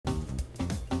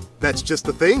That's just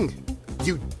the thing.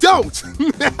 You don't!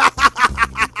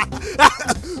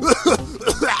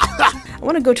 I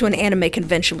want to go to an anime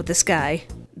convention with this guy.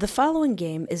 The following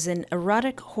game is an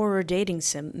erotic horror dating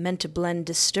sim meant to blend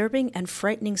disturbing and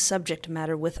frightening subject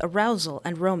matter with arousal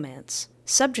and romance.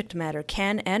 Subject matter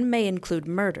can and may include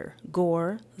murder,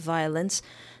 gore, violence,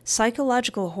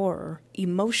 psychological horror,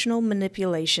 emotional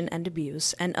manipulation and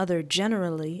abuse, and other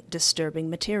generally disturbing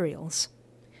materials.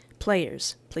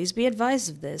 Players, please be advised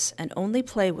of this and only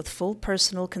play with full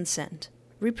personal consent.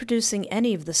 Reproducing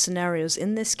any of the scenarios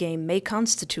in this game may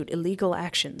constitute illegal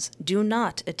actions. Do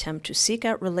not attempt to seek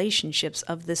out relationships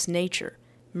of this nature.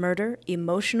 Murder,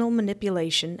 emotional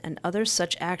manipulation, and other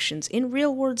such actions in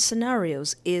real-world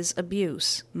scenarios is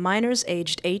abuse. Minors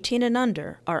aged 18 and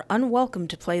under are unwelcome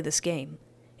to play this game.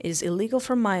 It is illegal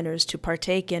for minors to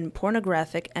partake in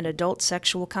pornographic and adult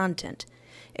sexual content.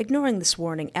 Ignoring this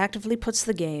warning actively puts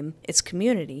the game, its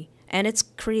community, and its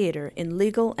creator in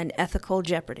legal and ethical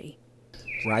jeopardy.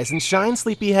 Rise and shine,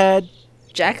 sleepyhead.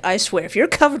 Jack, I swear, if you're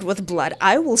covered with blood,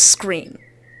 I will scream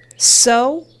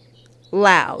so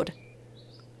loud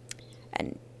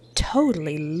and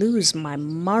totally lose my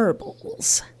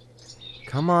marbles.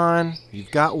 Come on,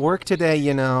 you've got work today,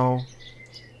 you know.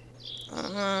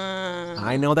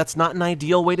 I know that's not an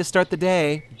ideal way to start the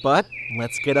day, but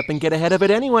let's get up and get ahead of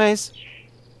it anyways.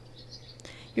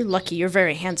 You're lucky you're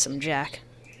very handsome, Jack.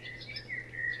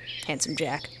 Handsome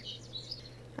Jack.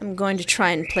 I'm going to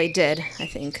try and play dead, I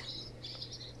think.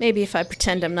 Maybe if I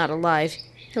pretend I'm not alive,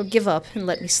 he'll give up and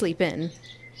let me sleep in.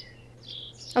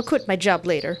 I'll quit my job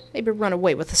later. Maybe run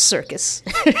away with a circus.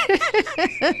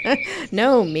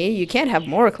 No, me, you can't have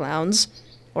more clowns.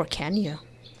 Or can you?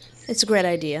 It's a great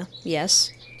idea,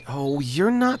 yes. Oh,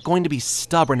 you're not going to be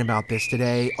stubborn about this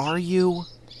today, are you?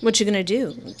 What you gonna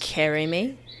do? Carry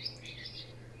me?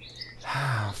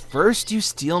 First you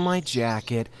steal my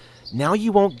jacket. Now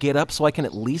you won't get up so I can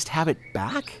at least have it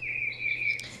back?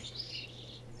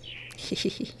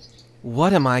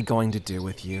 What am I going to do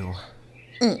with you?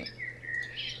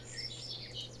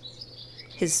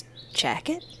 His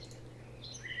jacket?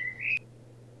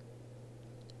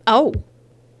 Oh.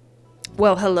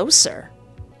 Well, hello, sir.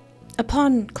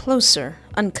 Upon closer,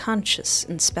 unconscious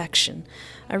inspection,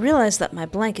 I realize that my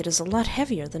blanket is a lot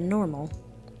heavier than normal,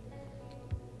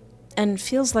 and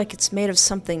feels like it's made of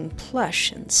something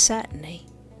plush and satiny.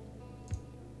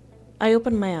 I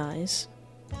open my eyes.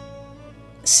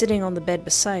 Sitting on the bed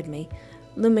beside me,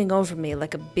 looming over me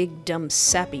like a big, dumb,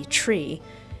 sappy tree,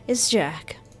 is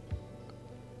Jack.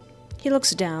 He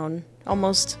looks down,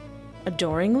 almost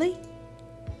adoringly.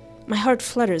 My heart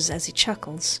flutters as he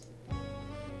chuckles.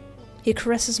 He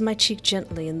caresses my cheek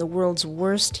gently in the world's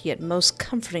worst yet most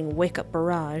comforting wake-up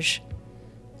barrage.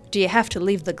 Do you have to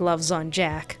leave the gloves on,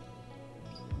 Jack?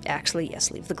 Actually,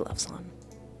 yes, leave the gloves on.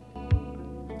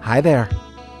 Hi there.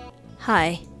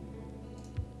 Hi.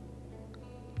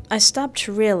 I stop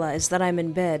to realize that I'm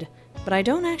in bed, but I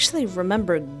don't actually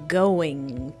remember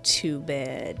going to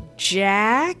bed.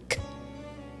 Jack?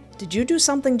 Did you do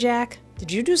something, Jack?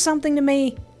 Did you do something to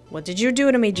me? What did you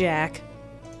do to me, Jack?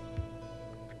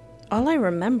 All I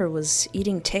remember was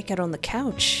eating takeout on the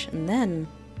couch, and then...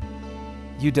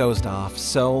 You dozed off,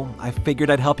 so I figured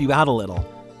I'd help you out a little.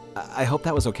 I hope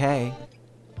that was okay.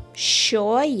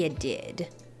 Sure you did.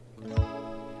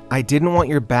 I didn't want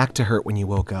your back to hurt when you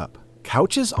woke up.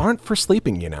 Couches aren't for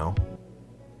sleeping, you know.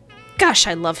 Gosh,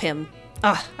 I love him.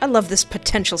 I love this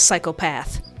potential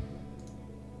psychopath.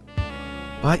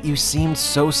 But you seemed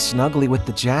so snuggly with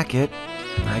the jacket,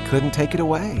 I couldn't take it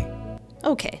away.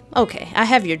 Okay, I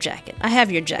have your jacket. I have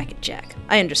your jacket, Jack.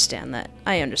 I understand that.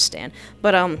 I understand.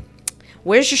 But,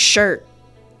 where's your shirt?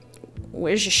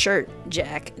 Where's your shirt,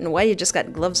 Jack? And why you just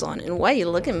got gloves on? And why you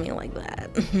look at me like that?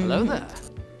 Hello there.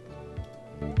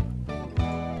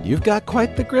 You've got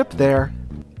quite the grip there.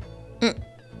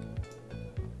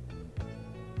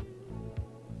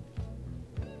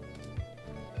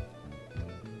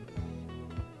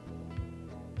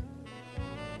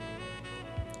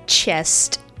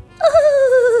 Chest.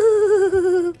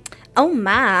 Ooh. Oh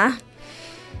my.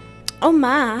 Oh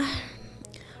my.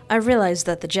 I realize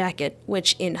that the jacket,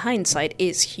 which in hindsight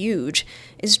is huge,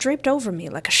 is draped over me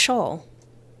like a shawl.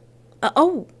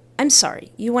 Oh, I'm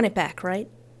sorry. You want it back, right?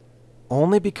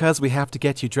 Only because we have to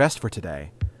get you dressed for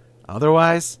today.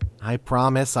 Otherwise, I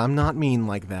promise I'm not mean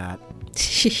like that.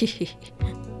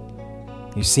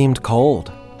 You seemed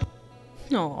cold.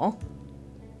 Aw.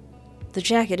 The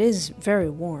jacket is very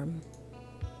warm.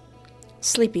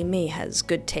 Sleepy me has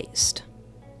good taste.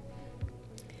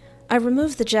 I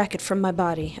remove the jacket from my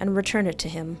body and return it to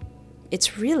him.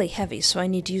 It's really heavy, so I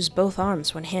need to use both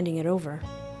arms when handing it over.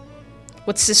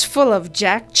 What's this full of,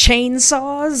 Jack?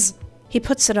 Chainsaws? He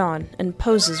puts it on and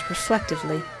poses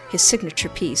reflectively, his signature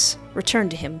piece,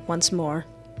 returned to him once more.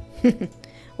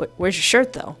 Where's your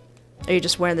shirt, though? Are you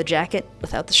just wearing the jacket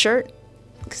without the shirt?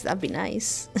 Because that'd be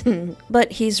nice.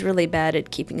 But he's really bad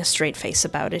at keeping a straight face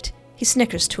about it. He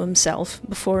snickers to himself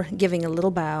before giving a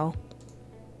little bow.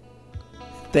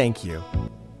 Thank you.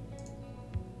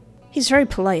 He's very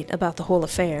polite about the whole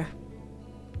affair.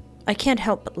 I can't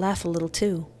help but laugh a little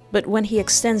too, but when he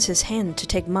extends his hand to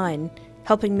take mine,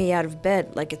 helping me out of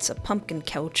bed like it's a pumpkin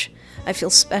couch, I feel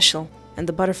special, and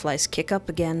the butterflies kick up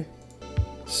again.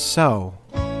 So,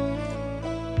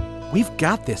 we've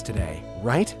got this today,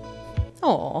 right?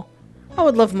 Aw, I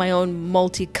would love my own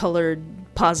multicolored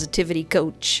positivity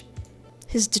coach.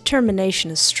 His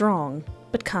determination is strong,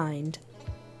 but kind.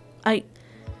 I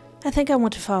think I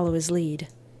want to follow his lead.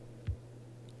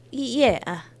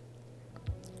 Yeah,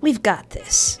 we've got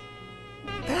this.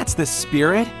 That's the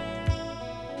spirit.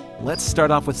 Let's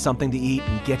start off with something to eat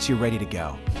and get you ready to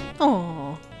go.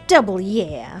 Aw, double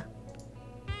yeah.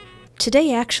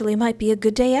 Today actually might be a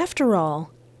good day after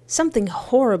all. Something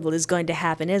horrible is going to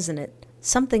happen, isn't it?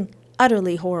 Something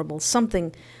utterly horrible,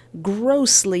 something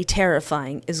grossly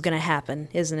terrifying is going to happen,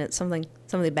 isn't it? Something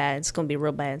bad. It's going to be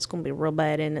real bad. It's going to be real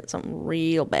bad, isn't it? Something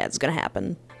real bad's going to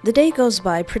happen. The day goes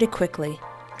by pretty quickly.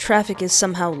 Traffic is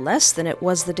somehow less than it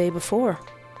was the day before.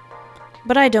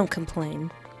 But I don't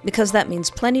complain, because that means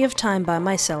plenty of time by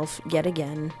myself yet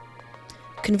again.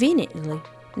 Conveniently,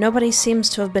 nobody seems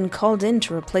to have been called in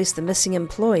to replace the missing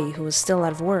employee who is still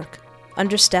out of work.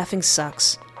 Understaffing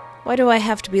sucks. Why do I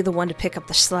have to be the one to pick up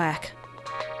the slack?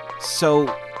 So,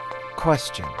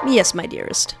 question. Yes, my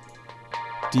dearest.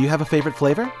 Do you have a favorite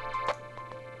flavor?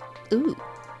 Ooh.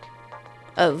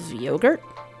 Of yogurt?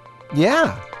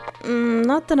 Yeah.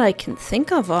 Not that I can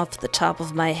think of off the top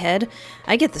of my head.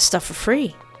 I get this stuff for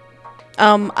free.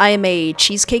 I am a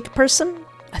cheesecake person.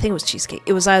 I think it was cheesecake.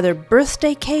 It was either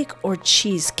birthday cake or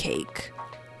cheesecake.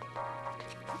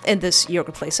 In this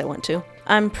yogurt place I went to.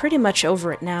 I'm pretty much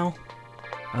over it now.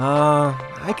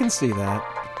 I can see that.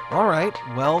 Alright,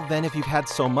 well then if you've had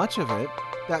so much of it,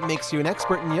 that makes you an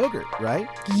expert in yogurt, right?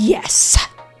 Yes!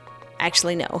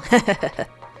 Actually, no.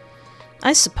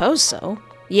 I suppose so.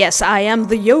 Yes, I am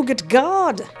the yogurt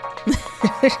god!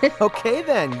 Okay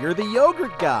then, you're the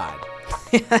yogurt god.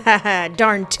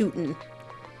 Darn tootin'.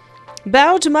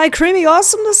 Bow to my creamy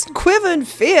awesomeness and quiver in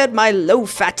fear at my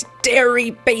low-fat,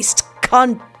 dairy-based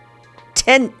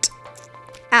content.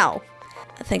 Ow.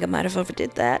 I think I might have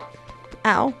overdid that.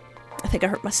 Ow. I think I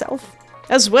hurt myself.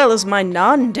 As well as my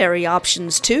non-dairy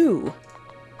options, too.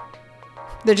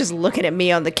 They're just looking at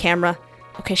me on the camera.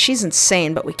 Okay, she's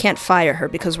insane, but we can't fire her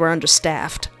because we're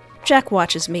understaffed. Jack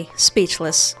watches me,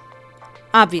 speechless.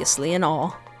 Obviously in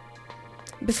awe.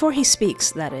 Before he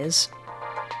speaks, that is.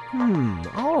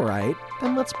 Alright.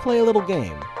 Then let's play a little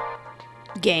game.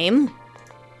 Game?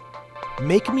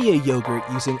 Make me a yogurt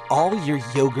using all your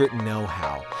yogurt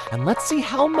know-how, and let's see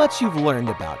how much you've learned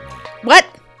about me. What?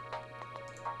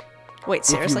 Wait,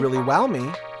 seriously? If you really wow me,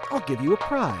 I'll give you a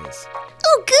prize.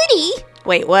 Oh, goody!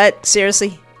 Wait, what?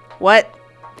 Seriously? What?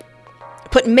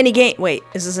 Put minigame. Wait,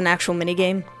 is this an actual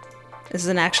minigame? Is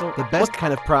this an actual... The best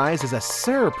kind of prize is a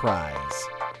surprise.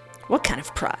 What kind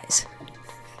of prize?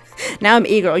 Now I'm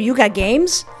eager. Oh, you got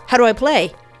games? How do I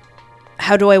play?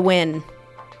 How do I win?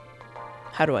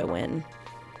 How do I win?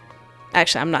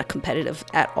 Actually, I'm not competitive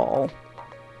at all.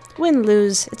 Win,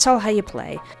 lose, it's all how you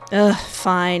play. Ugh,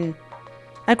 fine.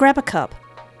 I grab a cup.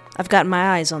 I've got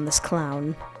my eyes on this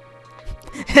clown.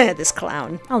 This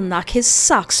clown. I'll knock his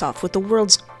socks off with the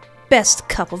world's best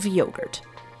cup of yogurt.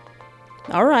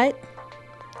 Alright.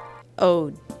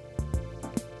 Oh.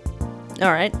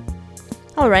 Alright.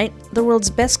 Alright, the world's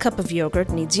best cup of yogurt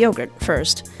needs yogurt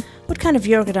first. What kind of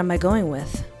yogurt am I going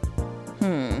with?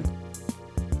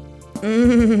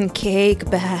 Cake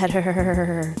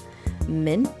batter.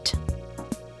 Mint.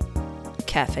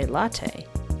 Cafe latte.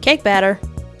 Cake batter.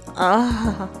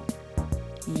 Ah.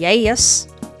 Yes.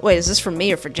 Wait, is this for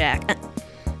me or for Jack?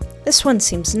 This one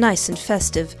seems nice and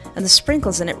festive, and the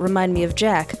sprinkles in it remind me of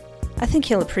Jack. I think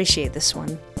he'll appreciate this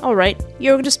one. Alright,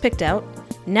 yogurt is picked out.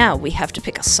 Now we have to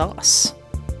pick a sauce.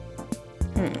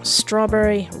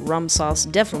 Strawberry, rum sauce,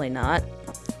 definitely not.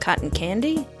 Cotton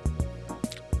candy?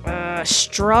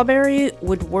 Strawberry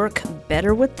would work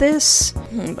better with this,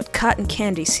 but cotton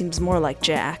candy seems more like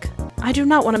Jack. I do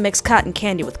not want to mix cotton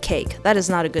candy with cake. That is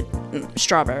not a good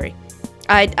strawberry.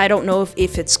 I don't know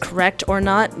if it's correct or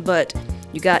not, but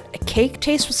you got a cake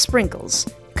taste with sprinkles.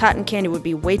 Cotton candy would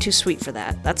be way too sweet for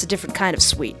that. That's a different kind of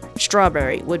sweet.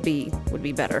 Strawberry would be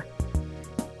better.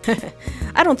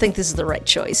 I don't think this is the right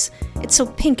choice. It's so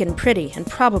pink and pretty, and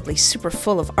probably super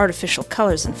full of artificial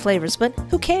colors and flavors, but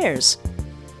who cares?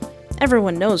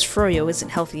 Everyone knows froyo isn't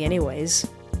healthy anyways.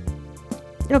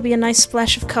 It'll be a nice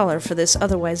splash of color for this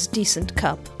otherwise decent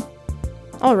cup.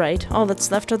 Alright, all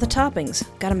that's left are the toppings.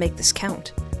 Gotta make this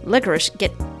count. Licorice,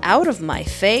 get out of my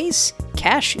face!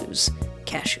 Cashews.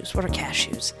 Cashews, what are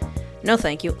cashews? No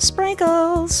thank you.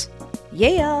 Sprinkles!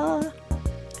 Yeah!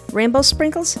 Rainbow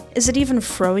sprinkles? Is it even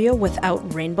froyo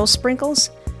without rainbow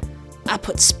sprinkles? I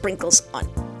put sprinkles on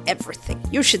everything.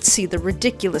 You should see the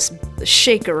ridiculous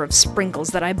shaker of sprinkles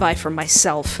that I buy for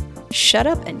myself. Shut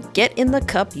up and get in the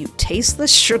cup, you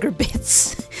tasteless sugar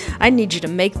bits. I need you to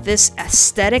make this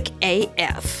aesthetic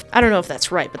AF. I don't know if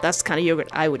that's right, but that's the kind of yogurt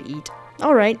I would eat.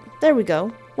 Alright, there we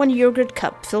go. One yogurt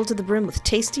cup filled to the brim with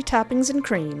tasty toppings and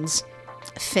creams.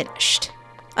 Finished.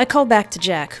 I call back to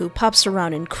Jack, who pops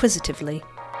around inquisitively.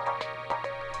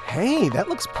 Hey, that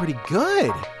looks pretty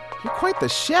good. You're quite the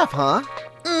chef, huh?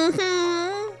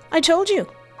 Mm-hmm. I told you.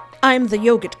 I'm the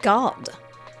yogurt god.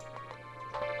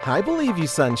 I believe you,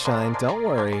 Sunshine. Don't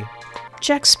worry.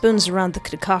 Jack spoons around the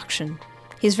concoction.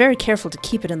 He's very careful to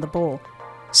keep it in the bowl.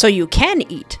 So you can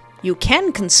eat. You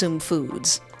can consume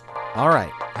foods. All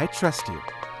right, I trust you.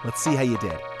 Let's see how you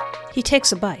did. He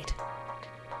takes a bite.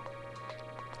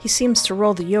 He seems to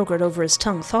roll the yogurt over his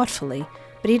tongue thoughtfully,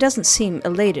 but he doesn't seem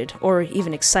elated or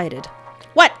even excited.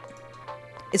 What?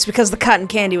 It's because the cotton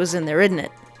candy was in there, isn't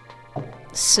it?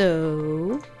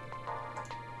 So...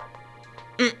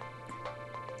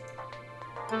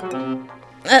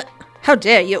 how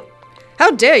dare you? How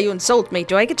dare you insult me?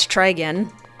 Do I get to try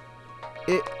again?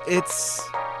 It's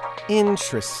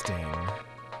interesting.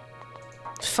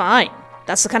 Fine.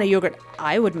 That's the kind of yogurt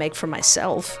I would make for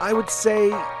myself. I would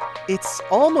say it's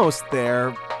almost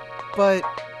there, but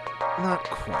not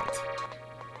quite.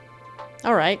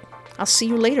 Alright. I'll see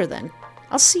you later then.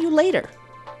 I'll see you later.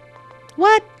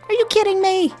 What? Are you kidding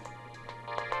me?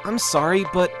 I'm sorry,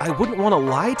 but I wouldn't want to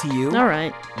lie to you.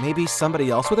 Alright. Maybe somebody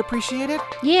else would appreciate it?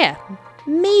 Yeah.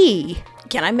 Me.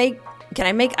 Can I make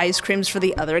ice creams for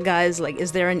the other guys? Like,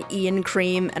 is there an Ian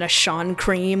cream and a Shaun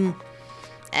cream?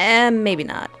 Maybe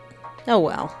not. Oh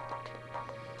well.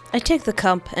 I take the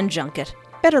cup and junk it.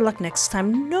 Better luck next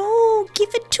time. No, give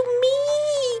it to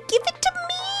me! Give it to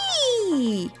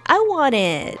me! I want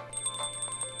it.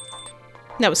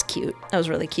 That was cute. That was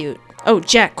really cute. Oh,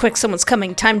 Jack, quick, someone's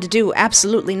coming. Time to do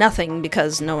absolutely nothing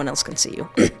because no one else can see you.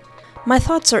 My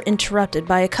thoughts are interrupted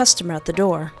by a customer at the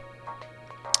door.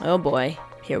 Oh boy,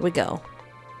 here we go.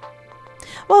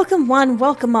 Welcome one,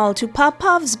 welcome all to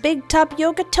Popov's Big Top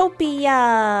Yogatopia!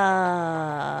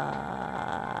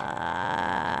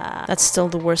 That's still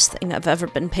the worst thing I've ever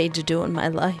been paid to do in my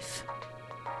life.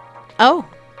 Oh.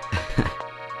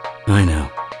 I know.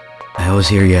 I was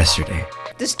here yesterday.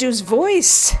 This dude's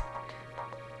voice!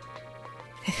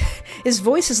 His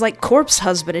voice is like Corpse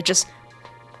Husband. It just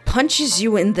punches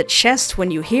you in the chest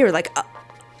when you hear, like,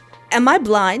 am I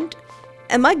blind?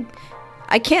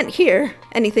 I can't hear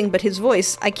anything but his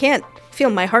voice. I can't feel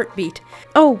my heartbeat.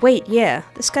 Oh, wait, yeah.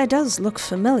 This guy does look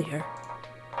familiar.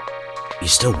 You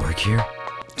still work here?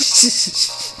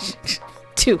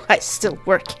 Do I still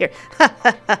work here?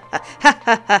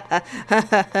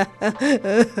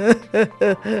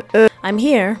 I'm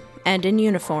here, and in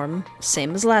uniform,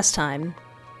 same as last time.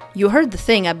 You heard the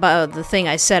thing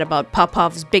I said about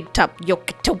Popov's Big Top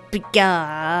Yogatopia.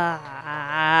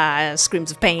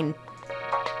 Screams of pain.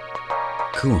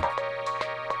 Cool.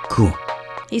 Cool.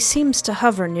 He seems to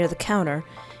hover near the counter.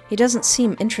 He doesn't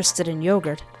seem interested in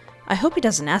yogurt. I hope he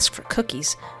doesn't ask for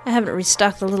cookies. I haven't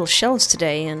restocked the little shelves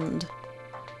today, and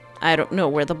I don't know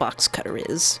where the box cutter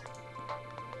is.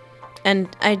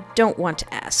 And I don't want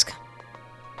to ask.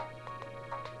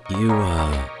 You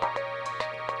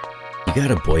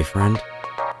got a boyfriend?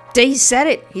 He said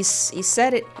it. He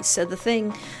said it. He said the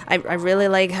thing. I really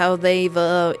like how they've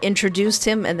introduced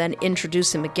him and then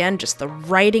introduced him again. Just the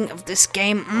writing of this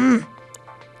game.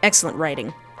 Excellent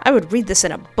writing. I would read this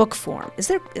in a book form.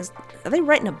 Are they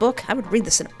writing a book? I would read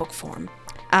this in a book form.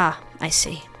 Ah, I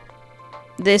see.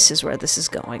 This is where this is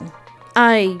going.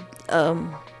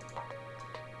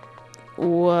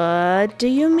 What do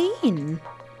you mean?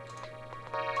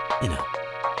 You know,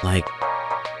 like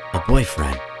a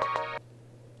boyfriend.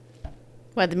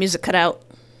 Why'd the music cut out?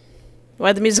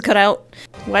 Why'd the music cut out?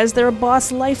 Why is there a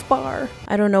boss life bar?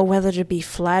 I don't know whether to be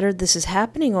flattered this is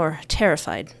happening or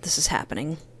terrified this is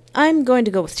happening. I'm going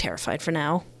to go with terrified for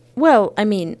now. Well, I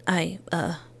mean,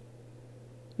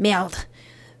 Meld.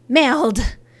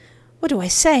 What do I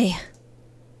say?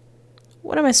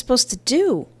 What am I supposed to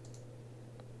do?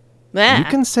 You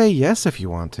can say yes if you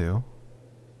want to.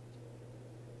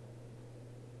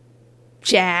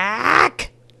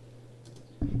 Jack!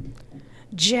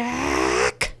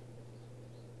 Jack!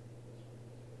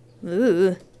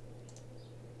 Ooh.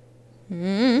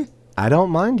 I don't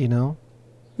mind, you know.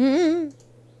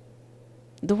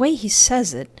 The way he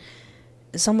says it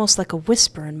is almost like a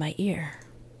whisper in my ear.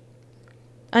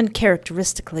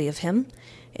 Uncharacteristically of him,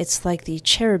 it's like the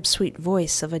cherub-sweet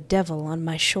voice of a devil on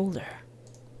my shoulder.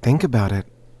 Think about it.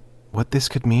 What this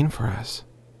could mean for us.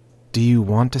 Do you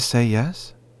want to say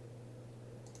yes?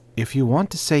 If you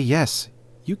want to say yes,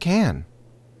 you can.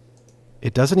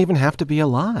 It doesn't even have to be a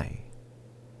lie.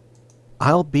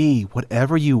 I'll be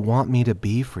whatever you want me to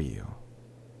be for you.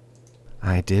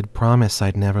 I did promise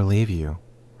I'd never leave you,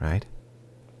 right?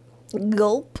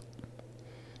 Gulp.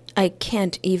 I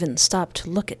can't even stop to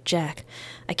look at Jack.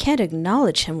 I can't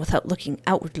acknowledge him without looking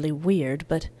outwardly weird,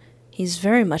 but he's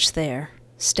very much there,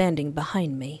 standing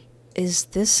behind me. Is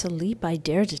this a leap I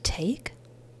dare to take?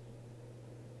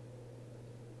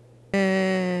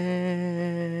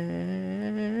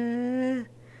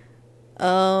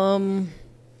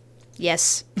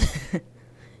 Yes.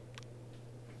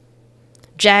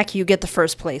 Jack, you get the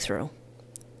first playthrough.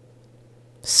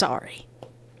 Sorry.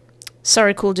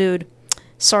 Sorry, cool dude.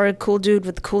 Sorry, cool dude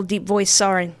with the cool deep voice,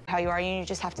 sorry. How you are, you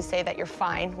just have to say that you're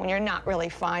fine when you're not really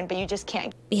fine, but you just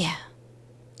can't. Yeah.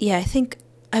 Yeah, I think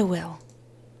I will.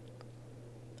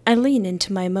 I lean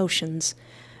into my emotions,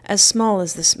 as small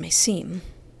as this may seem.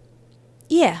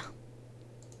 Yeah.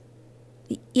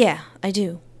 Yeah, I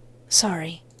do.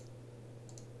 Sorry.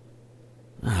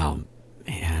 Oh,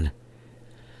 man.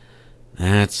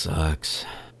 That sucks.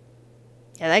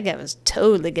 Yeah, that guy was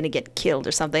totally gonna get killed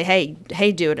or something.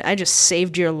 Hey, dude, I just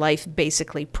saved your life,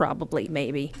 basically, probably,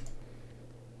 maybe.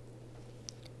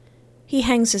 He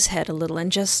hangs his head a little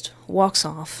and just walks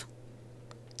off.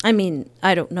 I mean,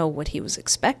 I don't know what he was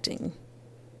expecting.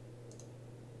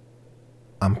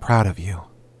 I'm proud of you.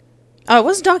 Oh, I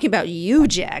wasn't talking about you,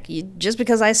 Jack. Just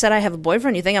because I said I have a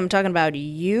boyfriend, you think I'm talking about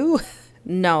you?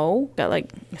 No. Got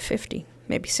like 50,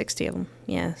 maybe 60 of them.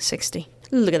 Yeah, 60.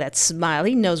 Look at that smile.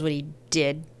 He knows what he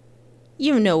did.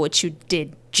 You know what you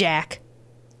did, Jack.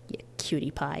 You cutie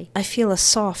pie. I feel a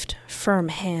soft, firm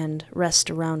hand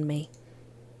rest around me.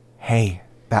 Hey,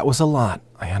 that was a lot.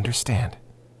 I understand.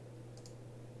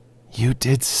 You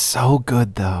did so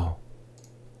good, though.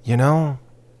 You know,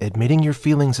 admitting your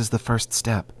feelings is the first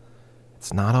step.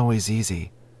 It's not always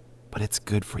easy, but it's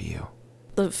good for you.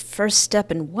 The first step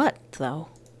in what, though?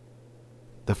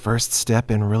 The first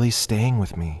step in really staying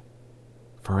with me.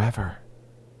 Forever.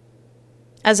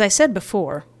 As I said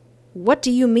before, what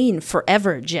do you mean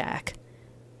forever, Jack?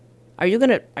 Are you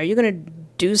gonna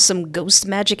do some ghost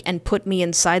magic and put me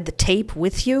inside the tape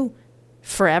with you?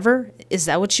 Forever? Is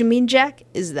that what you mean, Jack?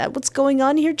 Is that what's going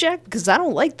on here, Jack? Because I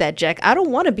don't like that, Jack. I don't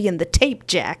want to be in the tape,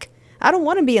 Jack. I don't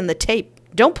want to be in the tape.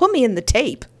 Don't put me in the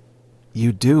tape.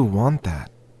 You do want that,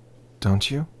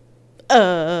 don't you?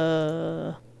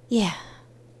 Yeah.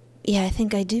 Yeah, I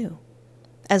think I do.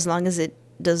 As long as it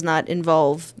does not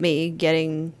involve me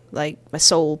getting, like, my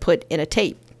soul put in a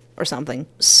tape or something.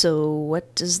 So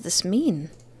what does this mean?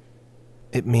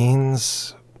 It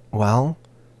means, well,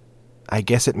 I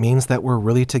guess it means that we're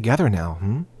really together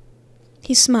now,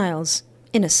 He smiles,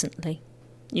 innocently.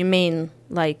 You mean,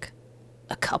 like,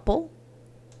 a couple?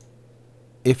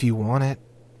 If you want it,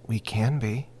 we can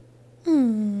be.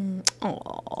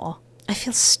 Aww. I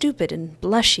feel stupid and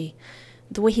blushy,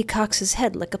 the way he cocks his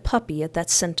head like a puppy at that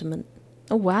sentiment.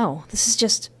 Oh wow, this is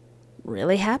just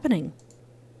really happening.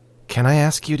 Can I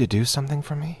ask you to do something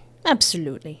for me?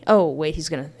 Absolutely. Oh wait, he's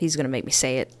gonna make me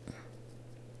say it.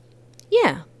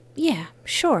 Yeah,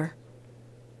 sure.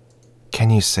 Can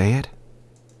you say it?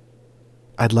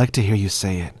 I'd like to hear you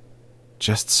say it,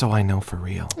 just so I know for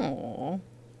real. Aww.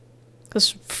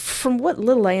 Because from what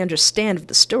little I understand of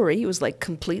the story, he was like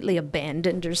completely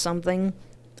abandoned or something.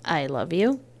 I love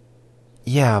you.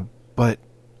 Yeah, but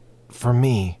for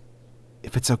me,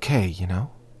 if it's okay, you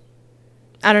know?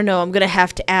 I don't know, I'm gonna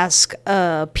have to ask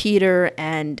Peter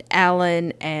and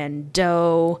Alan and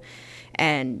Doe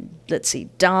and, let's see,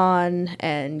 Don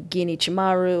and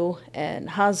Ginichimaru and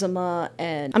Hazama,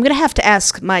 and I'm gonna have to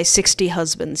ask my 60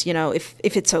 husbands, you know, if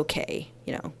it's okay,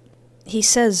 you know. He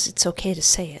says it's okay to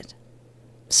say it,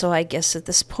 so I guess at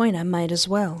this point I might as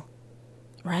well,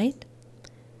 right?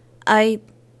 I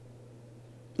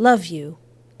love you,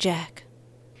 Jack.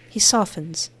 He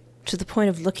softens, to the point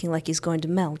of looking like he's going to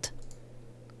melt.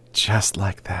 Just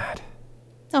like that.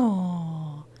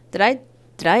 Oh, did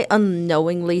I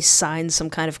unknowingly sign some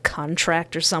kind of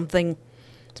contract or something?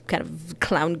 Some kind of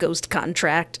clown ghost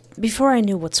contract? Before I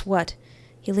knew what's what,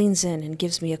 he leans in and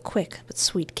gives me a quick but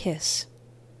sweet kiss.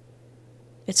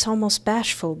 It's almost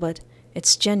bashful, but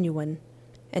It's genuine,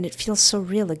 and it feels so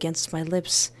real against my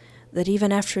lips that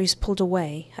even after he's pulled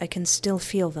away, I can still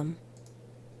feel them.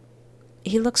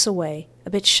 He looks away, a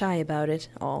bit shy about it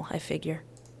all, I figure.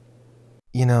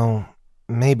 You know,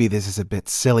 maybe this is a bit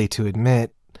silly to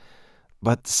admit,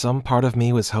 but some part of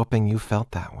me was hoping you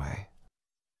felt that way.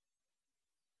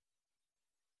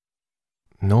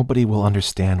 Nobody will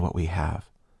understand what we have,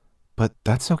 but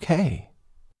that's okay.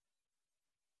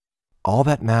 All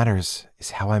that matters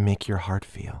is how I make your heart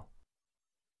feel.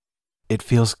 It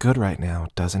feels good right now,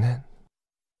 doesn't it?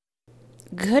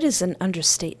 Good is an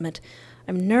understatement.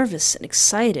 I'm nervous and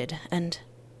excited, and...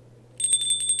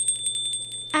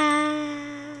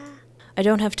 I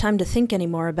don't have time to think any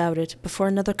more about it before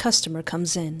another customer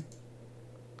comes in.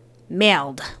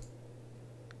 Meld.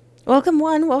 Welcome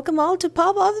one, welcome all to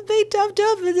Pop Off the Big Top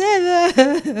Top.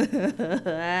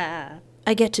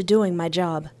 I get to doing my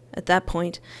job. At that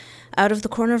point, out of the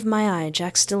corner of my eye,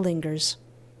 Jack still lingers.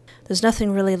 There's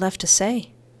nothing really left to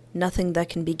say. Nothing that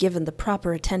can be given the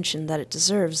proper attention that it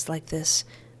deserves like this,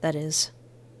 that is.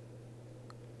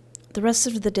 The rest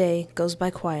of the day goes by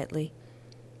quietly.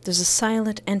 There's a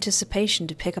silent anticipation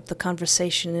to pick up the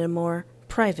conversation in a more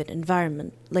private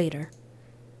environment later.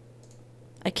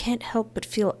 I can't help but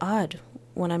feel odd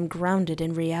when I'm grounded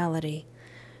in reality,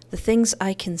 the things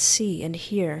I can see and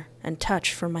hear and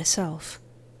touch for myself.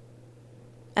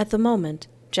 At the moment,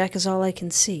 Jack is all I can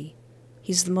see.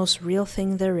 He's the most real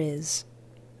thing there is.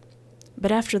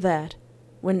 But after that,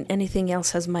 when anything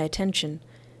else has my attention,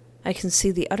 I can see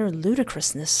the utter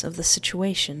ludicrousness of the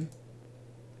situation.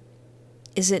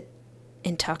 Is it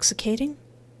intoxicating?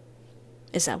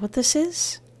 Is that what this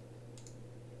is?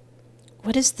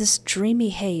 What is this dreamy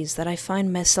haze that I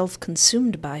find myself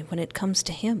consumed by when it comes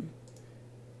to him?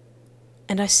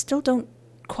 And I still don't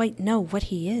quite know what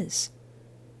he is.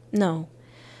 No,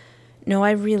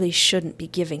 I really shouldn't be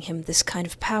giving him this kind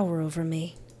of power over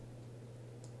me.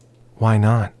 Why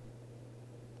not?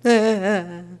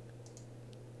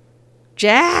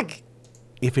 Jack!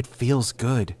 If it feels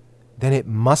good, then it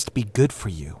must be good for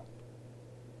you.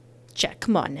 Jack,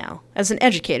 come on now. As an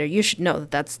educator, you should know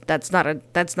that that's not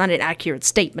an accurate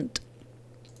statement.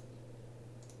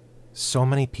 So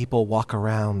many people walk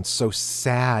around so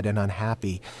sad and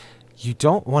unhappy. You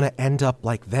don't want to end up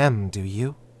like them, do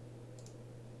you?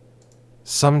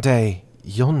 Someday,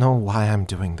 you'll know why I'm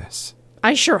doing this.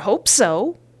 I sure hope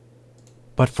so.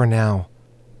 But for now,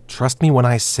 trust me when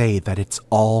I say that it's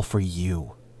all for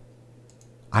you.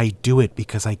 I do it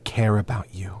because I care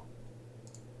about you.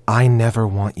 I never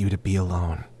want you to be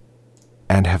alone.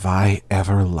 And have I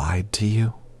ever lied to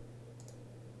you?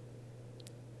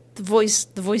 The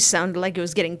voice sounded like it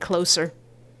was getting closer.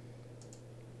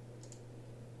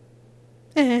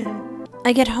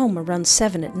 I get home around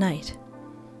 7 at night.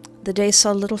 The day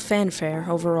saw little fanfare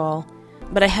overall,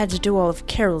 but I had to do all of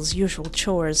Carol's usual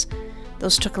chores.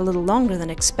 Those took a little longer than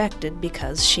expected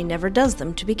because she never does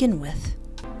them to begin with.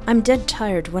 I'm dead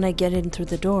tired when I get in through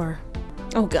the door.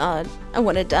 Oh God, I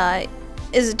want to die.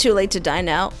 Is it too late to die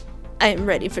now? I am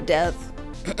ready for death.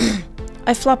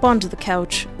 I flop onto the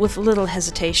couch with little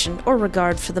hesitation or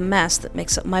regard for the mass that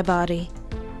makes up my body.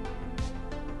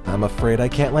 I'm afraid I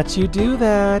can't let you do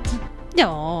that.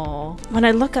 No. When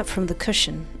I look up from the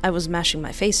cushion I was mashing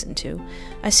my face into,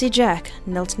 I see Jack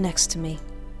knelt next to me.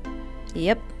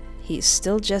 Yep, he's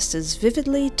still just as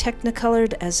vividly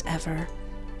technicolored as ever.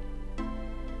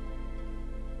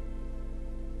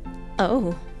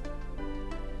 Oh.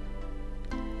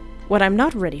 What I'm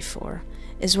not ready for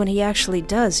is when he actually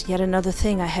does yet another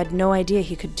thing I had no idea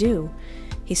he could do.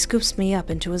 He scoops me up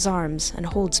into his arms and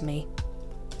holds me.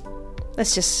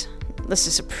 Let's just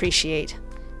appreciate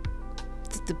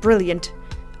the brilliant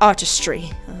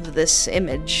artistry of this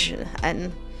image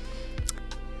and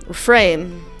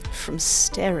refrain from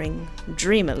staring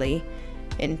dreamily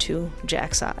into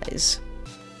Jack's eyes.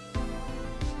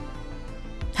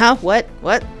 Huh? What?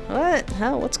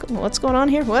 Huh? What's going on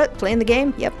here? What? Playing the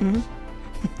game? Yep.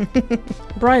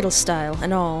 Bridal style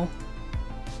and all.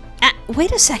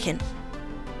 Wait a second.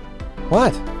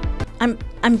 What?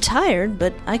 I'm tired,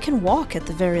 but I can walk at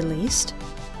the very least.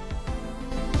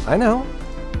 I know.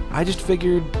 I just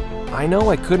figured, I know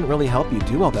I couldn't really help you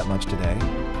do all that much today.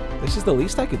 This is the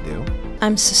least I could do.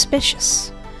 I'm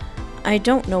suspicious. I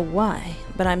don't know why,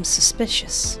 but I'm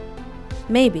suspicious.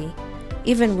 Maybe,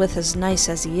 even with as nice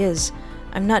as he is,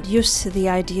 I'm not used to the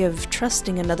idea of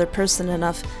trusting another person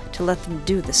enough to let them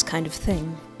do this kind of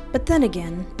thing. But then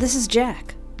again, this is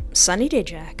Jack. Sunnyday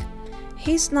Jack.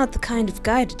 He's not the kind of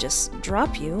guy to just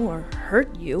drop you, or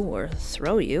hurt you, or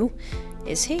throw you,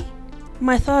 is he?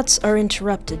 My thoughts are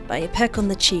interrupted by a peck on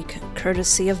the cheek,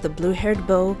 courtesy of the blue-haired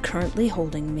beau currently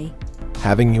holding me.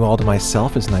 Having you all to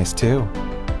myself is nice too.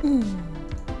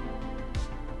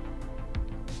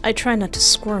 I try not to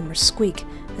squirm or squeak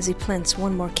as he plants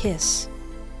one more kiss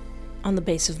on the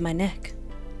base of my neck.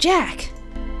 Jack!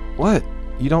 What?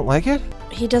 You don't like it?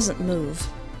 He doesn't move.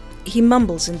 He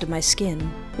mumbles into my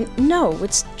skin. No,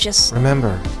 it's just...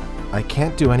 Remember, I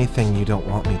can't do anything you don't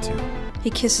want me to. He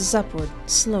kisses upward,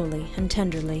 slowly and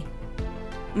tenderly.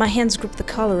 My hands grip the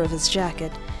collar of his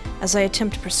jacket as I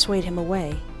attempt to persuade him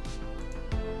away.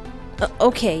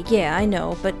 Okay, yeah, I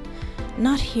know, but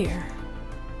not here.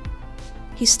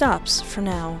 He stops, for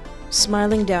now,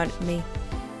 smiling down at me.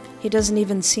 He doesn't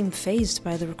even seem fazed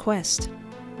by the request.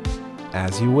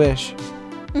 As you wish.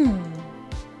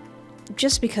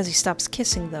 Just because he stops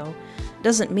kissing, though,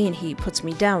 doesn't mean he puts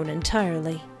me down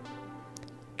entirely.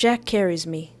 Jack carries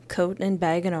me, coat and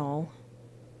bag and all,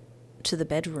 to the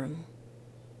bedroom.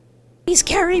 He's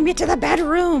carrying me to the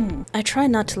bedroom! I try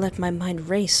not to let my mind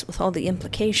race with all the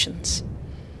implications.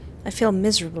 I fail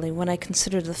miserably when I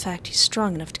consider the fact he's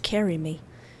strong enough to carry me.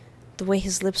 The way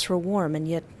his lips were warm and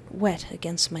yet wet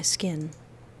against my skin.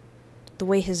 The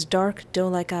way his dark,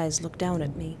 doe-like eyes look down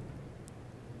at me.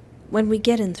 When we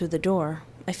get in through the door,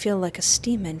 I feel like a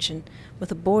steam engine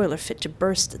with a boiler fit to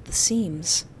burst at the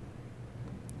seams.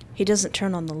 He doesn't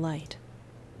turn on the light.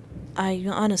 I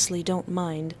honestly don't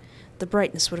mind. The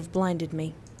brightness would have blinded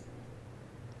me.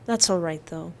 That's all right,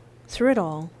 though. Through it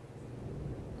all,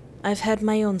 I've had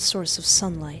my own source of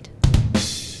sunlight.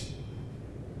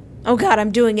 Oh God,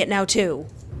 I'm doing it now, too.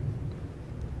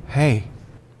 Hey.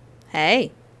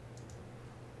 Hey.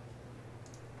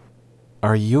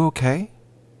 Are you okay?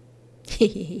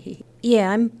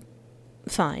 Yeah, I'm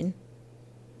fine.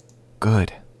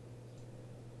 Good.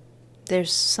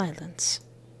 There's silence.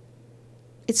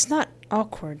 It's not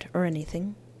awkward or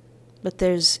anything, but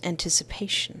there's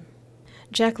anticipation.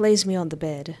 Jack lays me on the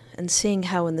bed, and seeing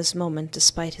how in this moment,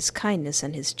 despite his kindness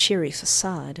and his cheery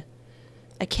facade,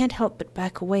 I can't help but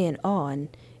back away in awe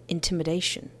and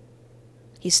intimidation.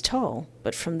 He's tall,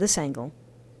 but from this angle,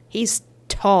 he's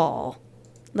tall.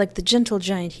 Like the gentle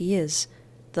giant he is,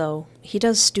 though, he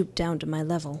does stoop down to my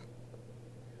level.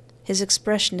 His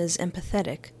expression is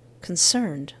empathetic,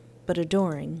 concerned, but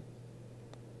adoring.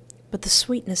 But the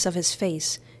sweetness of his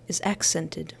face is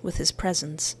accented with his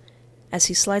presence as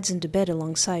he slides into bed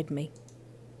alongside me.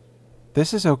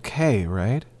 This is okay,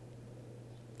 right?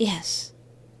 Yes.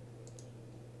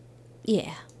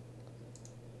 Yeah.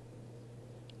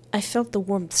 I felt the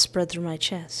warmth spread through my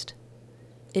chest.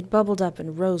 It bubbled up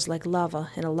and rose like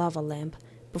lava in a lava lamp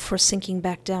before sinking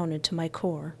back down into my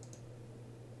core.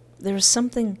 There was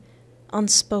something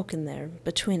unspoken there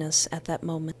between us at that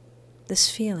moment. This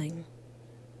feeling.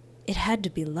 It had to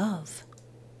be love.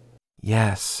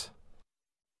 Yes.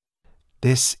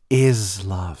 This is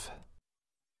love.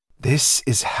 This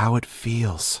is how it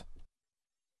feels.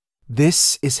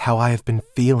 This is how I have been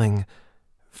feeling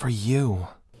for you.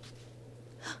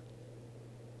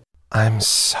 I'm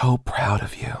so proud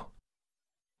of you.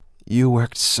 You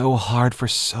worked so hard for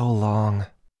so long,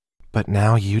 but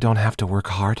now you don't have to work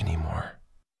hard anymore.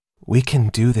 We can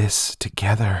do this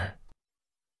together.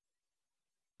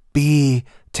 Be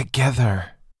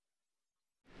together.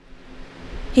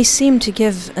 He seemed to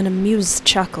give an amused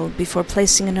chuckle before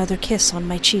placing another kiss on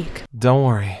my cheek. Don't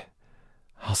worry.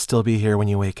 I'll still be here when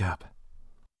you wake up.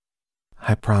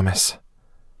 I promise.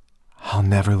 I'll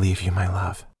never leave you, my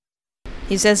love.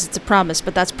 He says it's a promise,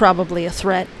 but that's probably a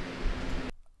threat.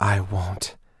 I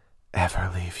won't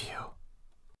ever leave you.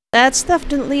 That's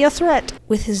definitely a threat.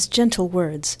 With his gentle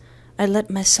words, I let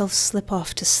myself slip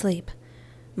off to sleep,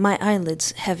 my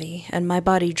eyelids heavy and my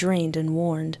body drained and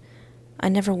worn. I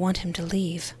never want him to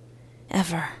leave.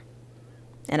 Ever.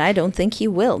 And I don't think he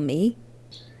will, me.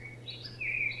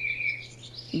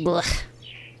 Blech.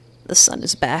 The sun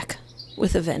is back,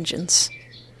 with a vengeance.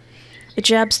 It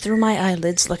jabs through my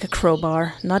eyelids like a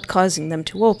crowbar, not causing them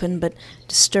to open, but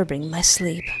disturbing my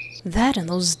sleep. That and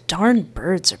those darn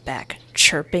birds are back,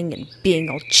 chirping and being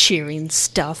all cheery and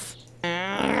stuff.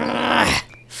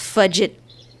 Fudge it.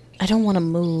 I don't want to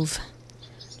move.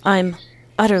 I'm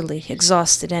utterly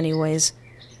exhausted anyways,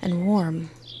 and warm.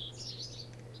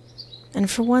 And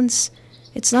for once,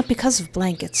 it's not because of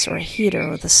blankets or a heater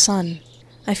or the sun.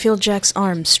 I feel Jack's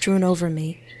arms strewn over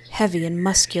me, heavy and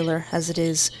muscular as it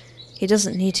is. He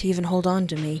doesn't need to even hold on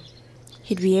to me.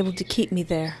 He'd be able to keep me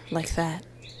there, like that.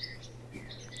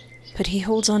 But he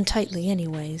holds on tightly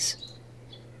anyways.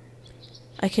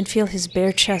 I can feel his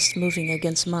bare chest moving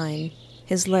against mine,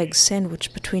 his legs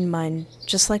sandwiched between mine,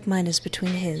 just like mine is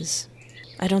between his.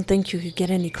 I don't think you could get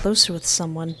any closer with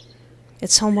someone.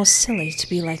 It's almost silly to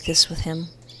be like this with him.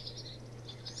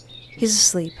 He's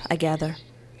asleep, I gather,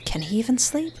 Can he even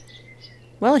sleep?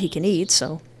 Well, he can eat,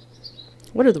 so...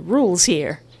 What are the rules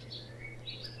here?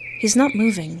 He's not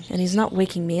moving, and he's not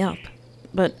waking me up.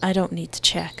 But I don't need to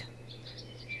check.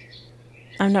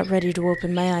 I'm not ready to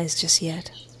open my eyes just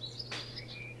yet.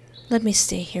 Let me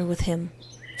stay here with him.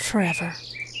 Forever.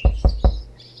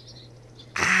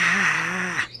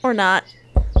 Ah! Or not.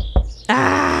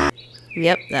 Ah!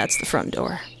 Yep, that's the front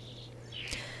door.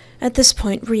 At this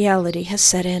point, reality has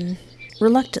set in.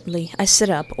 Reluctantly, I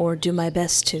sit up, or do my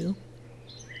best to.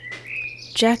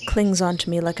 Jack clings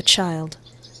onto me like a child.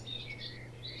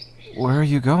 Where are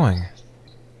you going?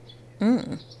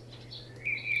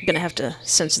 Gonna have to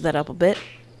censor that up a bit.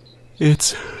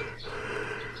 It's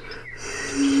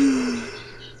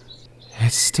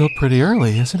still pretty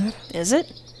early, isn't it? Is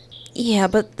it? Yeah,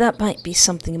 but that might be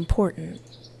something important.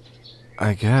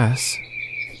 I guess.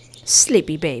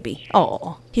 Sleepy baby.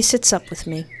 Aw. He sits up with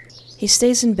me. He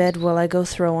stays in bed while I go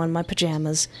throw on my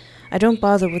pajamas. I don't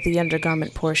bother with the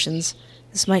undergarment portions.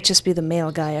 This might just be the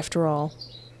male guy after all.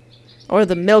 Or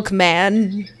the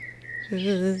milkman.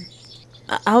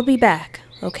 I'll be back,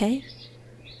 okay?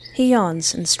 He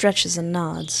yawns and stretches and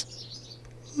nods.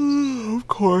 Of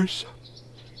course.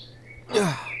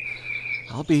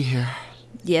 I'll be here.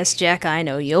 Yes, Jack, I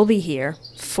know. You'll be here.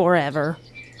 Forever.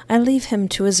 I leave him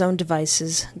to his own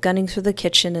devices, gunning through the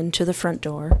kitchen and to the front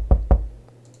door.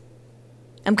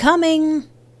 I'm coming!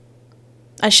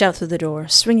 I shout through the door,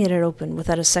 swinging it open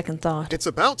without a second thought. It's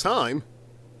about time.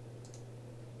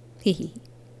 Hee.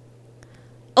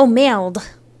 Oh, merde.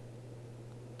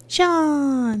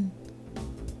 Shaun!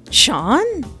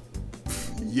 Shaun?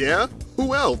 Yeah?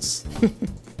 Who else?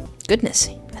 Goodness,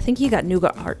 I think he got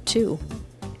nougat heart too.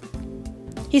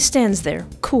 He stands there,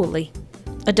 coolly.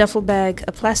 A duffel bag,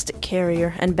 a plastic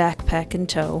carrier, and backpack in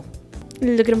tow.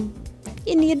 Look at him.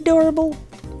 Isn't he adorable?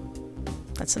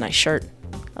 That's a nice shirt.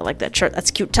 I like that shirt.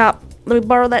 That's a cute top. Let me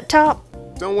borrow that top.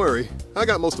 Don't worry. I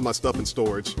got most of my stuff in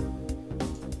storage.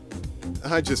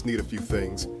 I just need a few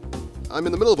things. I'm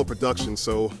in the middle of a production,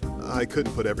 so I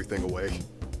couldn't put everything away.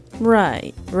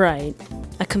 Right.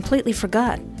 I completely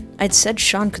forgot. I'd said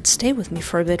Shaun could stay with me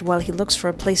for a bit while he looks for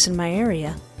a place in my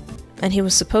area. And he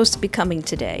was supposed to be coming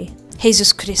today.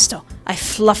 Jesus Cristo, I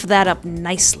fluffed that up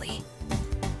nicely.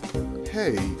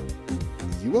 Hey,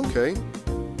 you okay?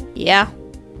 Yeah?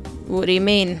 What do you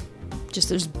mean? Just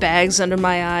there's bags under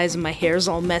my eyes and my hair's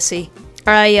all messy.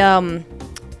 I,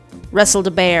 wrestled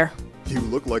a bear. You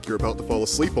look like you're about to fall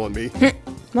asleep on me.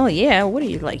 Well, yeah, what are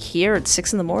you, like, here at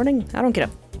 6 in the morning? I don't get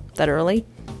up that early.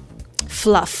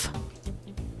 Fluff.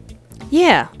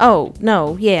 Yeah, oh,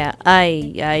 no, yeah,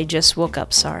 I just woke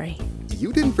up, sorry.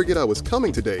 You didn't forget I was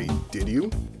coming today, did you?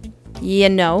 Yeah,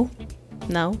 no.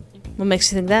 What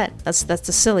makes you think that? That's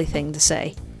a silly thing to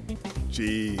say.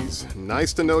 Jeez,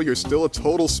 nice to know you're still a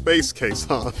total space case,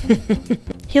 huh?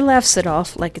 He laughs it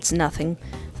off like it's nothing,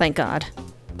 thank God.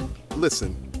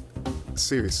 Listen,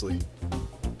 seriously,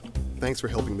 thanks for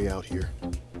helping me out here.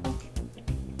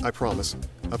 I promise,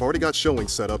 I've already got showing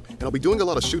set up, and I'll be doing a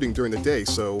lot of shooting during the day,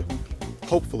 so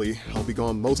hopefully I'll be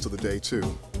gone most of the day too.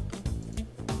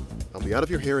 I'll be out of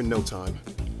your hair in no time.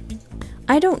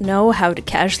 I don't know how to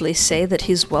casually say that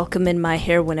he's welcome in my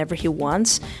hair whenever he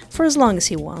wants, for as long as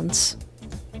he wants.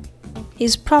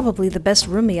 He's probably the best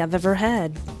roomie I've ever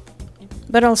had.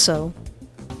 But also,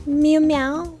 meow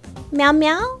meow, meow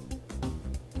meow,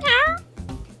 meow,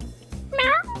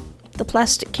 meow. The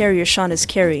plastic carrier Shaun is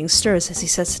carrying stirs as he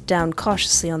sets it down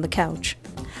cautiously on the couch.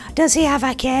 Does he have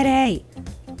a kitty?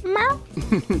 Meow.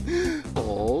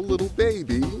 Aw, little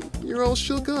baby, you're all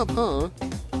shook up, huh?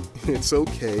 It's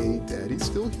okay, Daddy's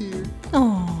still here.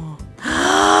 Oh,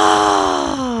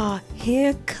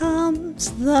 here comes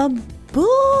the boy.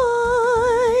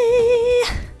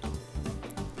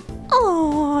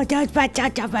 Oh,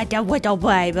 little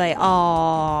baby.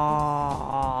 Oh.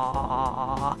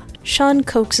 Shaun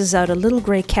coaxes out a little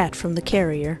gray cat from the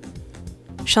carrier.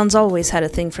 Shaun's always had a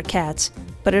thing for cats,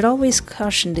 but had always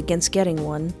cautioned against getting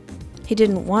one. He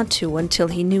didn't want to until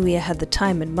he knew he had the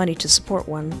time and money to support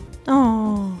one.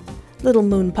 Oh, little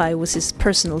Moon Pie was his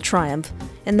personal triumph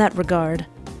in that regard,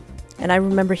 and I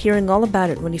remember hearing all about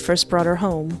it when he first brought her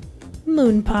home.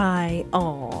 Moon Pie,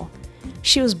 aw.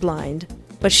 She was blind,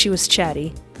 but she was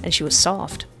chatty, and she was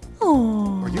soft.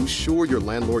 Aw. Are you sure your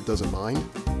landlord doesn't mind?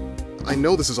 I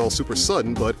know this is all super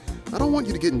sudden, but I don't want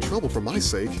you to get in trouble for my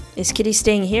sake. Is Kitty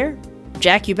staying here?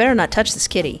 Jack, you better not touch this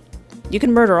kitty. You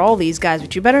can murder all these guys,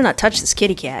 but you better not touch this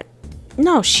kitty cat.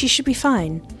 No, she should be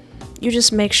fine. You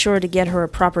just make sure to get her a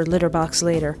proper litter box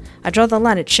later. I draw the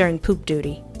line at sharing poop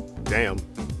duty. Damn.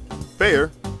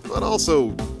 Fair, but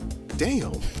also,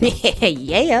 damn.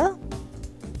 Yeah.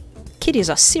 Kitties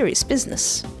are serious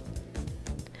business.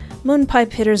 Moonpie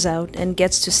pitters out and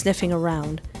gets to sniffing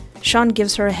around. Shaun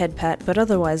gives her a head pat, but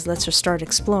otherwise lets her start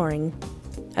exploring.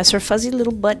 As her fuzzy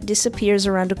little butt disappears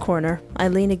around a corner, I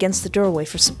lean against the doorway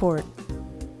for support.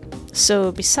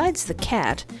 So, besides the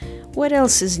cat, what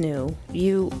else is new?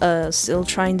 You, still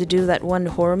trying to do that one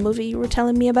horror movie you were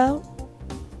telling me about?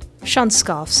 Shaun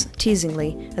scoffs,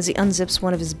 teasingly, as he unzips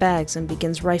one of his bags and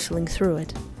begins rifling through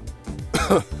it.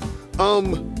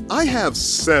 I have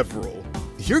several.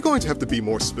 You're going to have to be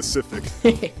more specific.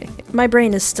 My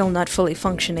brain is still not fully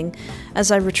functioning,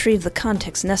 as I retrieve the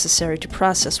context necessary to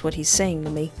process what he's saying to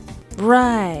me.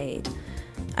 Right.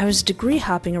 I was degree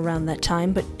hopping around that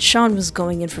time, but Shaun was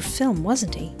going in for film,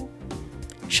 wasn't he?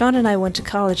 Shaun and I went to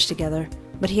college together,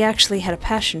 but he actually had a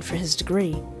passion for his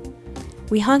degree.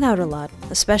 We hung out a lot,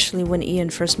 especially when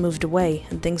Ian first moved away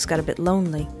and things got a bit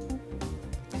lonely.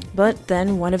 But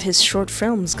then one of his short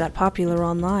films got popular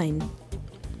online.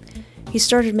 He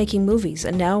started making movies,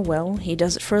 and now, well, he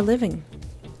does it for a living.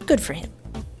 Good for him.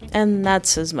 And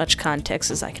that's as much context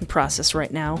as I can process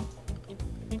right now.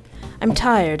 I'm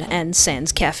tired, and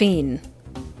sans caffeine.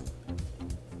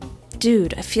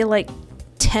 Dude, I feel like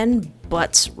 10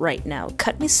 butts right now.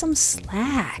 Cut me some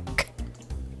slack.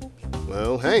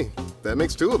 Well, hey, that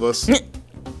makes 2 of us.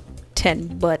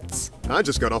 10 butts. I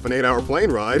just got off an 8-hour plane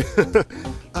ride.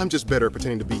 I'm just better at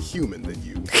pretending to be human than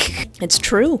you. It's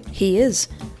true, he is.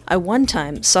 I one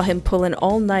time saw him pull an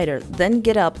all-nighter, then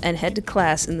get up and head to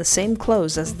class in the same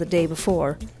clothes as the day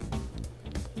before.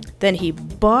 Then he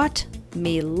bought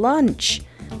me lunch,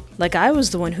 like I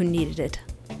was the one who needed it.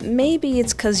 Maybe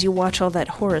it's 'cause you watch all that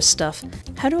horror stuff.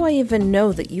 How do I even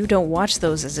know that you don't watch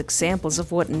those as examples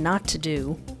of what not to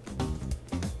do?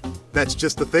 That's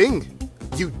just the thing.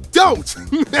 You don't!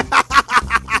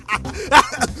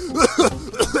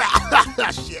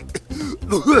 Shit.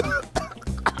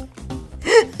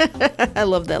 I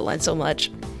love that line so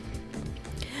much.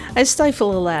 I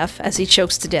stifle a laugh as he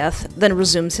chokes to death, then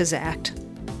resumes his act.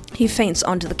 He faints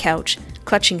onto the couch,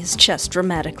 clutching his chest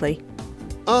dramatically.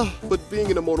 But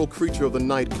being an immortal creature of the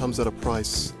night comes at a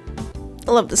price.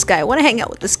 I love this guy. I want to hang out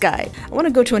with this guy. I want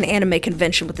to go to an anime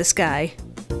convention with this guy.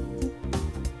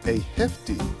 A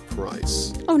hefty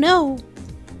price. Oh no.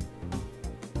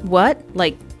 What?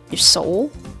 Like, your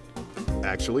soul?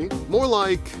 Actually, more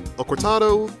like a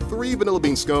cortado, 3 vanilla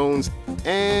bean scones,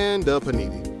 and a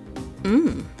panini.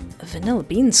 A vanilla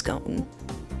bean scone.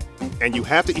 And you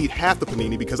have to eat half the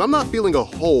panini because I'm not feeling a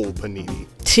whole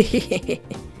panini.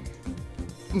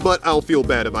 But I'll feel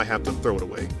bad if I have to throw it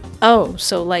away. Oh,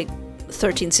 so like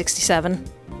 1367?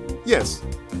 Yes,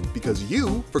 because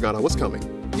you forgot I was coming.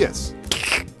 Yes.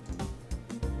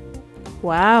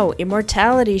 Wow,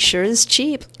 immortality sure is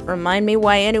cheap. Remind me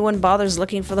why anyone bothers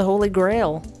looking for the Holy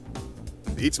Grail.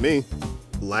 Beats me.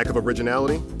 Lack of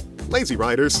originality. Lazy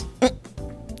writers.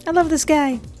 I love this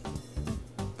guy.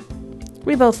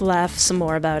 We both laugh some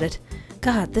more about it.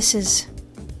 God, it's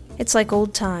like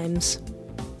old times.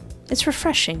 It's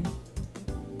refreshing.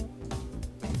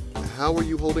 How are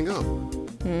you holding up?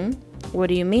 What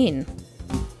do you mean?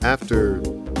 After,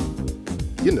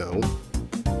 you know.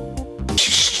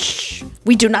 Shh!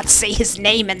 We do not say his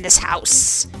name in this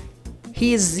house.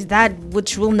 He is that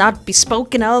which will not be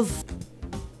spoken of.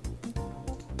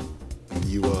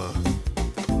 You,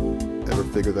 ever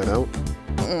figure that out?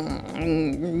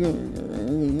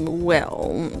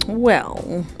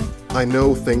 Well. I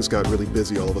know things got really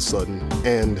busy all of a sudden,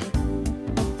 and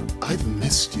I've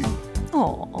missed you.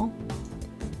 Aw.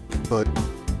 But,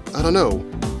 I don't know.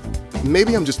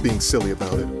 Maybe I'm just being silly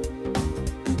about it.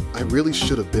 I really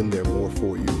should have been there more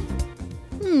for you.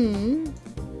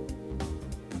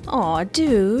 Aw,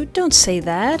 dude, don't say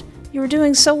that. You were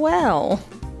doing so well.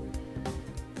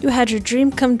 You had your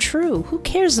dream come true. Who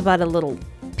cares about a little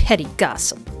petty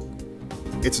gossip?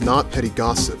 It's not petty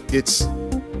gossip. It's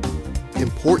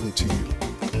important to you.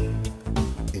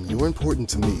 And you're important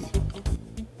to me.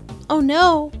 Oh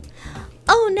no.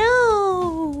 Oh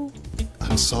no.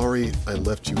 I'm sorry I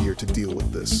left you here to deal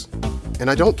with this. And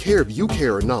I don't care if you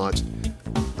care or not.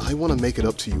 I want to make it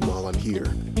up to you while I'm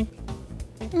here.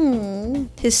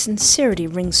 His sincerity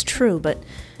rings true, but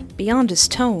beyond his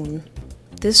tone,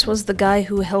 this was the guy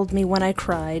who held me when I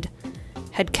cried,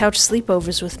 had couch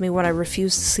sleepovers with me when I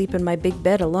refused to sleep in my big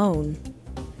bed alone.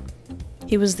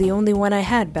 He was the only one I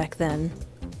had back then.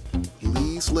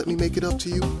 Please let me make it up to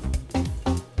you.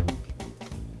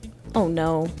 Oh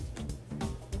no.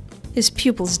 His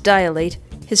pupils dilate,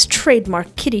 his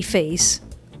trademark kitty face.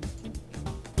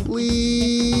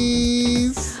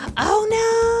 Please. Oh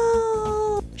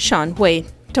no! Shaun, wait,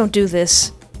 don't do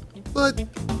this. But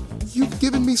you've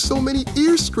given me so many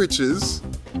ear scritches.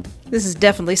 This is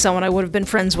definitely someone I would have been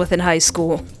friends with in high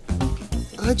school.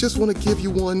 I just want to give you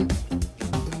one in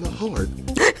the heart.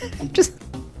 Just...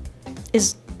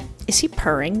 Is he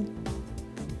purring?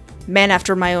 Man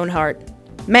after my own heart.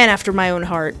 Man after my own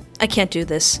heart. I can't do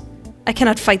this. I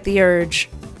cannot fight the urge.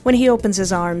 When he opens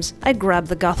his arms, I grab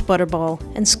the goth butterball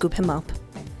and scoop him up.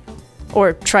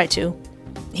 Or try to.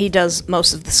 He does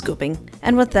most of the scooping.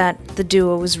 And with that, the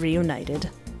duo is reunited.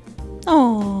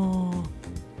 Oh,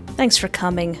 thanks for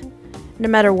coming. No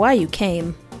matter why you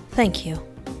came, thank you.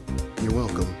 You're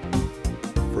welcome.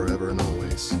 Forever and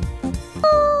always.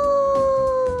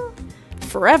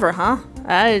 Forever, huh?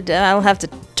 I'll have to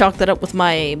talk that up with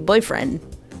my boyfriend.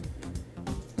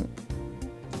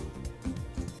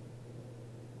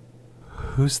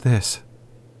 Who's this?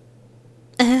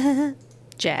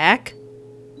 Jack?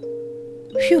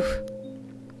 Phew.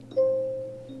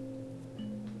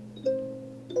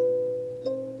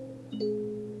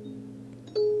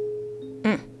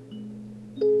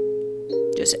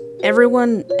 Just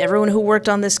everyone who worked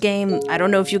on this game, I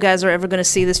don't know if you guys are ever going to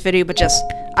see this video, but just,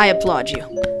 I applaud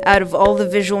you. Out of all the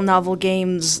visual novel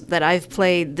games that I've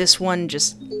played, this one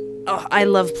just... Oh, I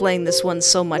love playing this one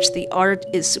so much. The art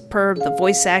is superb, the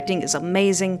voice acting is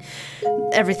amazing,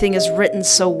 everything is written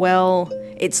so well.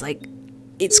 It's like,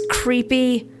 it's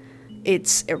creepy,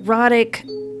 it's erotic.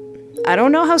 I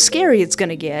don't know how scary it's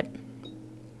gonna get,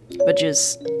 but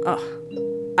just,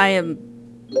 oh, I am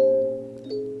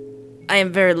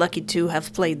very lucky to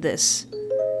have played this.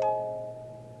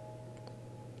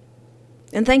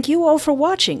 And thank you all for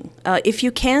watching. If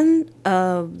you can,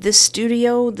 this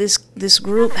studio, this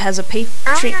group has a Patreon.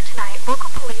 Earlier tonight, local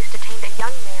police detained a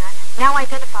young man, now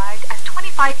identified as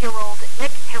 25-year-old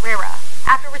Nick Herrera,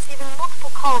 after receiving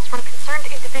multiple calls from concerned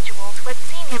individuals who had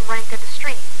seen him running through the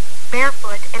street,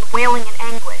 barefoot and wailing in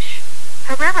anguish.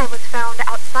 Herrera was found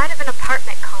outside of an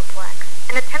apartment complex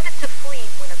and attempted to flee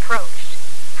when approached.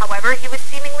 However, he was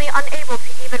seemingly unable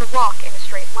to even walk in a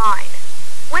straight line.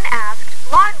 When asked,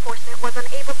 law enforcement was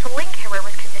unable to link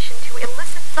Herrera's condition to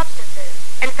illicit substances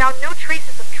and found no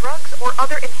traces of drugs or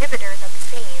other inhibitors at the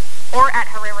scene or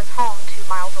at Herrera's home 2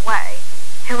 miles away.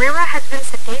 Herrera has been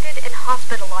sedated and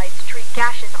hospitalized to treat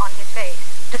gashes on his face,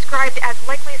 described as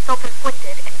likely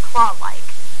self-inflicted and claw-like.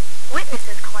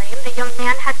 Witnesses claim the young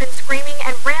man had been screaming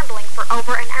and rambling for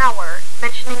over an hour,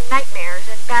 mentioning nightmares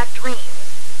and bad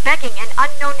dreams, begging an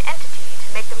unknown entity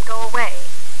to make them go away.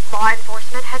 Law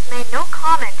enforcement has made no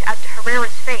comment as to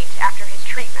Herrera's fate after his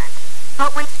treatment,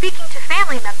 but when speaking to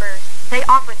family members, they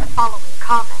offered the following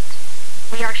comment.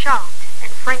 We are shocked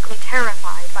and frankly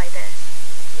terrified by this.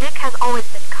 Nick has always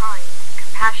been kind,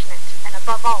 compassionate, and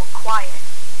above all, quiet.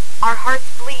 Our hearts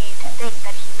bleed to think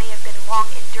that he may have been long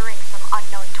enduring some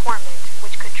unknown torment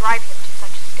which could drive him to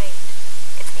such a state.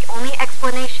 It's the only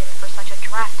explanation for such a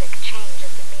drastic change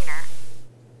of demeanor.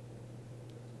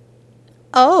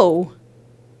 Oh.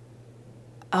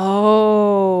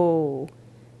 Oh.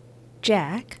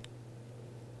 Jack?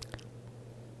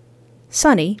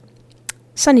 Sunny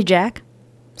Jack,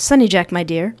 my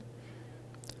dear.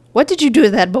 What did you do to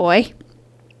that boy?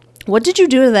 What did you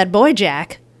do to that boy,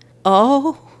 Jack?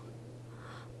 Oh,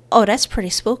 that's pretty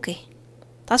spooky.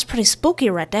 That's pretty spooky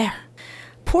right there.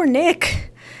 Poor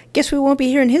Nick. Guess we won't be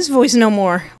hearing his voice no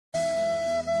more.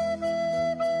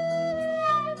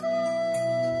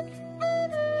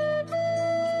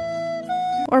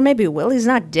 Or maybe Willie's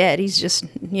not dead, he's just,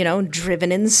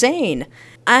 driven insane.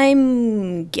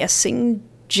 I'm guessing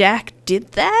Jack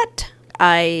did that?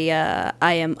 I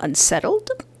am unsettled.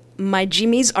 My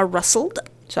jimmies are rustled.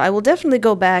 So I will definitely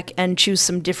go back and choose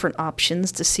some different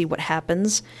options to see what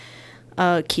happens.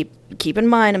 Keep in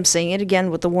mind, I'm saying it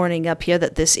again with the warning up here,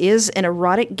 that this is an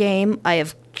erotic game. I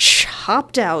have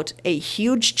chopped out a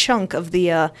huge chunk of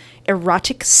the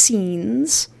erotic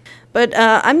scenes. But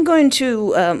I'm going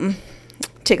to...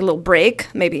 take a little break,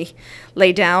 maybe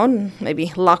lay down,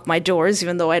 maybe lock my doors,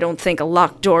 even though I don't think a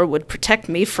locked door would protect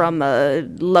me from a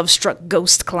love-struck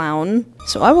ghost clown.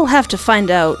 So I will have to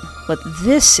find out what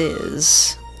this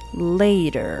is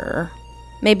later.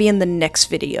 Maybe in the next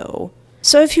video.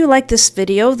 So if you like this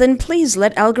video, then please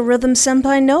let Algorithm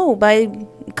Senpai know by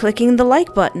clicking the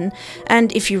like button.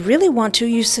 And if you really want to,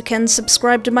 you can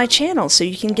subscribe to my channel so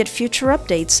you can get future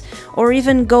updates, or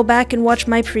even go back and watch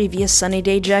my previous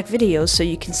Sunnyday Jack videos so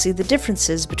you can see the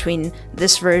differences between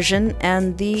this version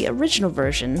and the original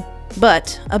version.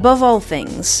 But, above all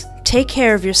things, take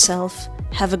care of yourself,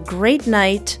 have a great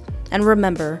night, and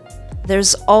remember,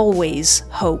 there's always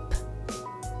hope.